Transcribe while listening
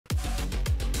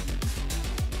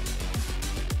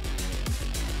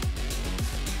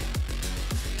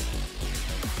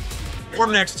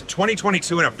Formnext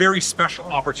 2022 in a very special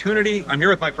opportunity. I'm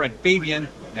here with my friend Fabian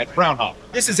at Fraunhofer.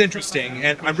 This is interesting,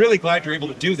 and I'm really glad you're able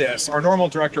to do this. Our normal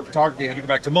director of photography had to go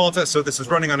back to Malta, so this is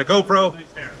running on a GoPro.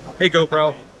 Hey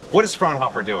GoPro, what is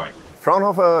Fraunhofer doing?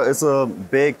 Fraunhofer is a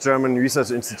big German research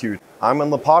institute. I'm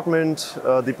in the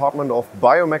department of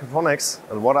biomechatronics,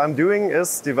 and what I'm doing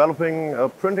is developing a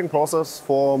printing process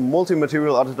for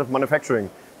multi-material additive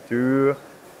manufacturing to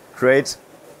create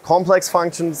complex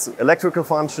functions, electrical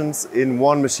functions in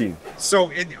one machine.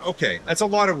 So, okay, that's a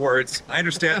lot of words. I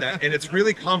understand that, and it's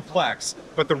really complex.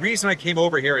 But the reason I came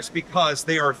over here is because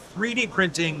they are 3D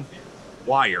printing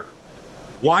wire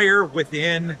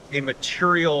within a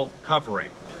material covering.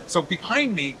 So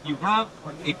behind me, you have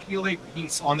a PLA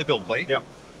piece on the build plate, yep.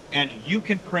 And you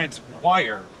can print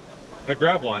wire, I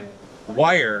grab one,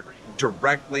 wire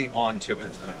directly onto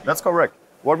it. That's correct.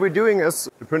 What we're doing is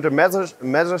the printer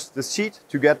measures the sheet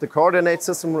to get the coordinate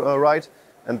system right,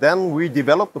 and then we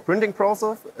develop the printing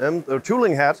process and a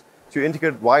tooling head to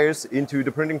integrate wires into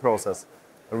the printing process.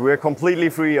 And we're completely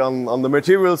free on the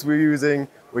materials we're using.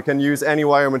 We can use any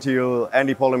wire material,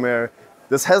 any polymer.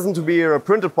 This hasn't to be a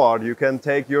printed part. You can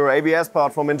take your ABS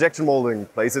part from injection molding,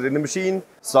 place it in the machine,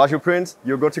 start your print,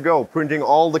 you're good to go. Printing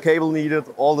all the cable needed,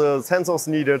 all the sensors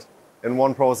needed in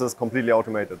one process, completely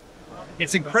automated.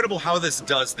 It's incredible how this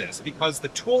does this, because the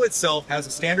tool itself has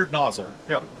a standard nozzle,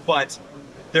 yep. But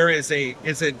there is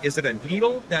is it a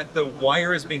needle that the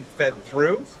wire is being fed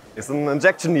through? It's an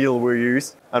injection needle we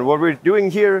use. And what we're doing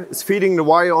here is feeding the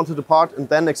wire onto the part and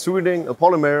then extruding a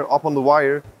polymer up on the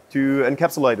wire to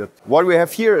encapsulate it. What we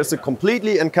have here is a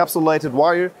completely encapsulated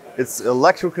wire. It's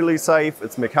electrically safe,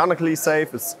 it's mechanically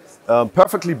safe, it's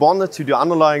perfectly bonded to the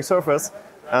underlying surface,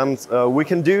 and we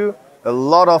can do a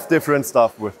lot of different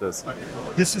stuff with this.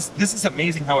 This is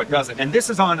amazing how it does it, and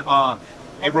this is on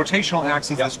a rotational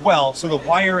axis as well, so the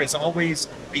wire is always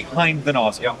behind the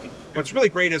nozzle. Yep. What's really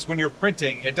great is when you're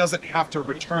printing, it doesn't have to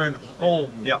return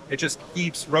home. Yep. It just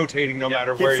keeps rotating no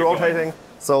matter where you're going.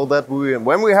 So that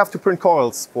when we have to print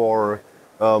coils for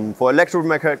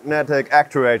electromagnetic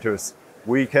actuators,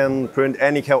 we can print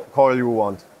any coil you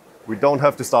want. We don't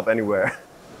have to stop anywhere.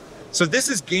 So this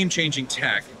is game-changing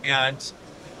tech, and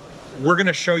we're going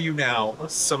to show you now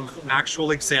some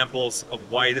actual examples of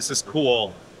why this is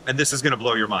cool, and this is going to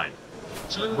blow your mind.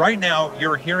 Right now,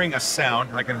 you're hearing a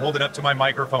sound. I can hold it up to my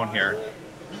microphone here,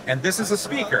 and this is a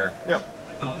speaker, yep.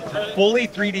 Fully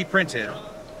 3D printed,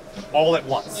 all at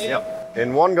once. Yep.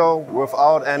 In one go,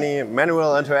 without any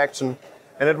manual interaction,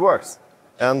 and it works.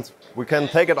 And we can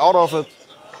take it out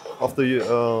of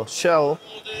the shell.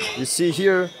 You see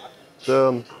here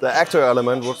the actor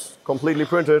element was completely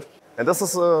printed, and this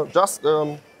is just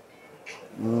the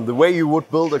way you would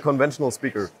build a conventional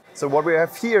speaker. So what we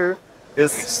have here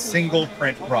is a single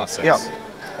print process.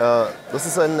 Yeah, this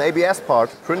is an ABS part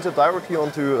printed directly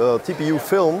onto a TPU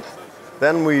film.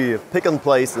 Then we pick and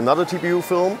place another TPU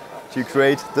film to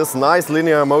create this nice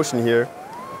linear motion here.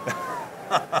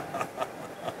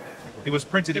 It was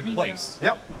printed in place,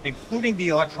 yep. Including the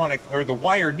electronic or the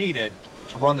wire needed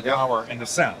to run the power and the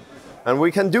sound. And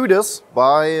we can do this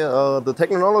by the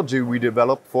technology we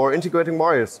developed for integrating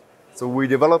wires. So we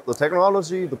developed the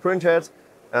technology, the print head,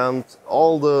 and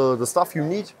all the stuff you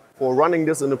need for running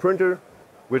this in a printer,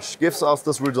 which gives us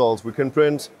this result. We can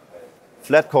print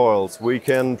flat coils, we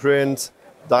can print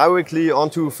directly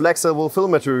onto flexible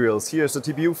film materials. Here's the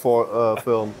TPU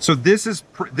film. So this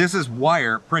is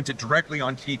wire printed directly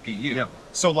on TPU. Yeah.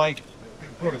 So like,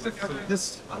 what is it?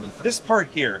 This part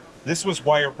here, this was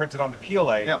wire printed on the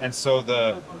PLA, yeah. And so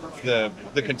the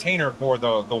container for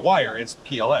the wire is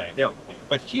PLA. Yeah.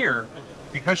 But here,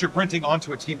 because you're printing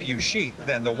onto a TPU sheet,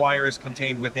 then the wire is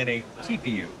contained within a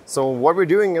TPU. So what we're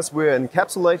doing is we're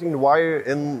encapsulating the wire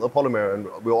in a polymer, and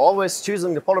we're always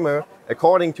choosing the polymer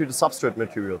according to the substrate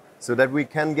material so that we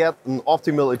can get an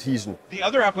optimal adhesion. The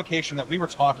other application that we were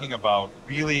talking about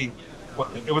really,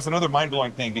 it was another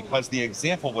mind-blowing thing, because the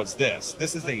example was this.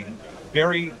 This is a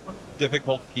very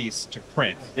difficult piece to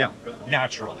print, yeah.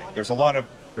 Naturally. There's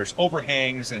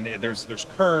overhangs and there's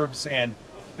curves, and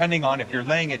depending on if you're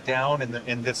laying it down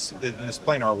in this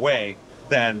planar way,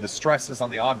 then the stresses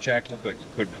on the object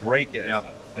could break it. Yeah.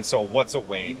 And so what's a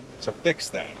way to fix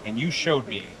that? And you showed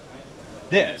me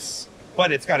this,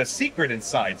 but it's got a secret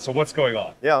inside. So what's going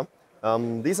on? Yeah,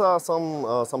 these are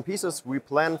some pieces we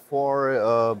planned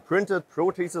for printed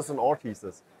protheses and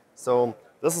ortheses. So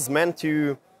this is meant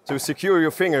to secure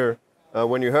your finger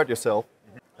when you hurt yourself.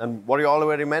 Mm-hmm. And what you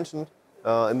already mentioned,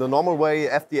 in the normal way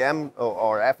FDM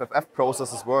or FFF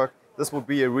processes work, this would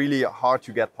be a really hard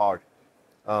to get part.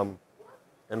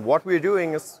 And what we're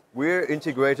doing is we're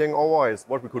integrating our wires.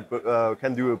 What we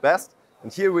can do best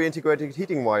And here we integrated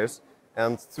heating wires,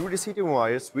 and through these heating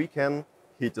wires we can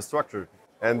heat the structure.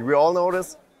 And we all know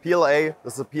this, PLA,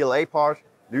 this is the PLA part,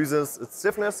 loses its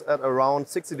stiffness at around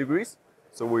 60 degrees.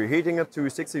 So we're heating it to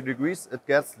 60 degrees, it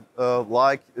gets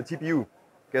like a TPU,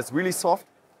 it gets really soft.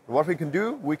 And what we can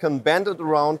do, we can bend it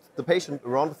around the patient,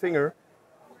 around the finger,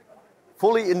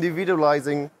 fully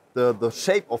individualizing the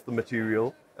shape of the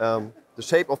material, the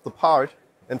shape of the part,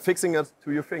 and fixing it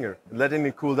to your finger. And letting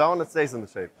it cool down, it stays in the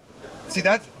shape. See,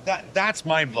 that's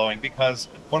mind-blowing, because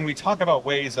when we talk about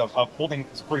ways of holding,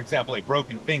 for example, a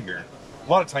broken finger, a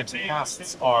lot of times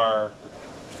casts are,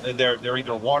 they're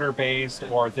either water-based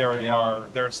or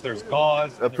there's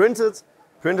gauze.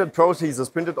 Printed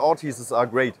prostheses, printed ortheses are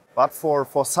great, but for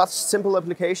such simple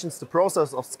applications, the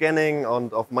process of scanning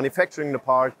and of manufacturing the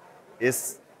part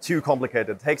is too complicated.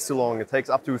 It takes too long. It takes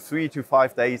up to 3 to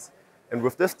 5 days. And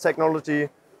with this technology,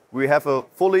 we have a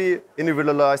fully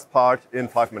individualized part in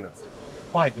 5 minutes.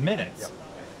 5 minutes?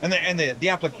 Yeah. And the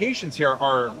applications here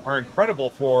are incredible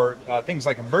for things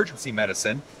like emergency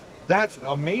medicine. That's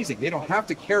amazing. They don't have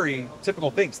to carry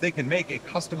typical things. They can make a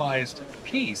customized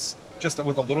piece just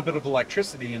with a little bit of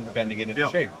electricity and bending it into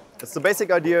shape. It's the basic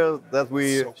idea that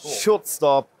we should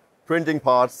stop printing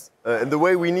parts in the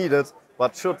way we need it,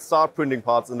 but should start printing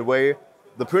parts in the way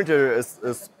the printer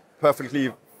is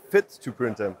perfectly fit to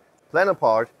print them. Plan a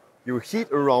part, you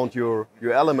heat around your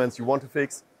elements you want to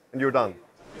fix, and you're done.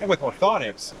 And with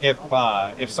orthotics,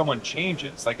 if someone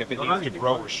changes, like if it needs to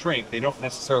grow or shrink, they don't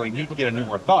necessarily need to get a new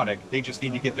orthotic. They just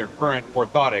need to get their current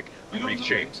orthotic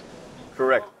reshaped.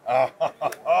 Correct.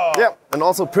 Yeah, and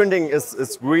also printing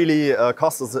is really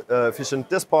cost efficient.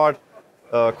 This part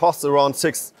costs around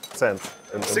 6 cents.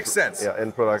 6 cents? Yeah,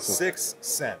 in production. 6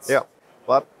 cents. Yeah,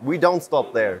 but we don't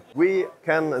stop there. We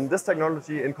can, in this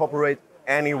technology, incorporate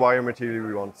any wire material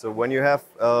we want. So when you have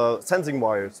sensing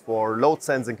wires for load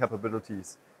sensing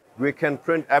capabilities, we can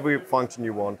print every function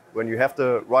you want. When you have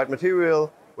the right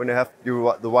material, when you have the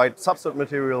right substrate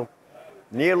material,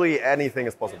 nearly anything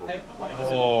is possible.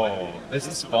 Oh, this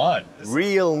is fun.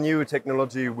 Real new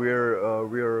technology.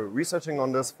 We're researching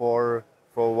on this for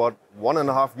what,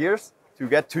 1.5 years to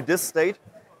get to this state,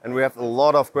 and we have a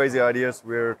lot of crazy ideas.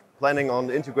 We're planning on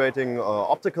integrating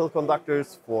optical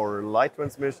conductors for light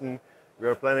transmission. We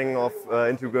are planning of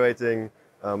integrating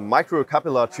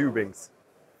microcapillary tubings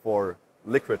for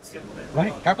liquids.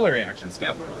 Right, capillary action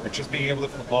stuff. And just being able to,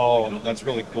 oh, that's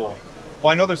really cool.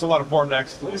 Well, I know there's a lot of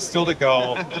Formnext still to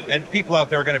go, and people out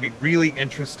there are going to be really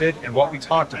interested in what we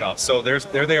talked about. So there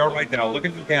they are right now. Look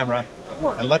at the camera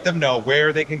and let them know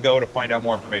where they can go to find out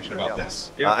more information about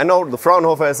this. I know the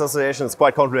Fraunhofer Association is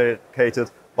quite complicated,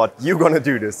 but you're going to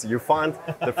do this. You find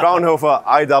the Fraunhofer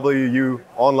IWU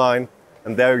online,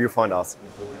 and there you find us.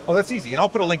 Oh, that's easy. And I'll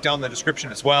put a link down in the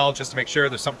description as well, just to make sure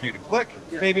there's something for you to click.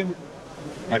 Maybe,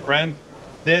 my friend,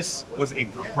 this was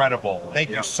incredible.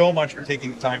 Thank you so much for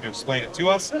taking the time to explain it to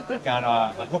us. And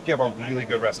I hope you have a really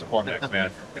good rest of Formnext, man.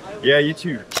 Yeah, you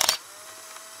too.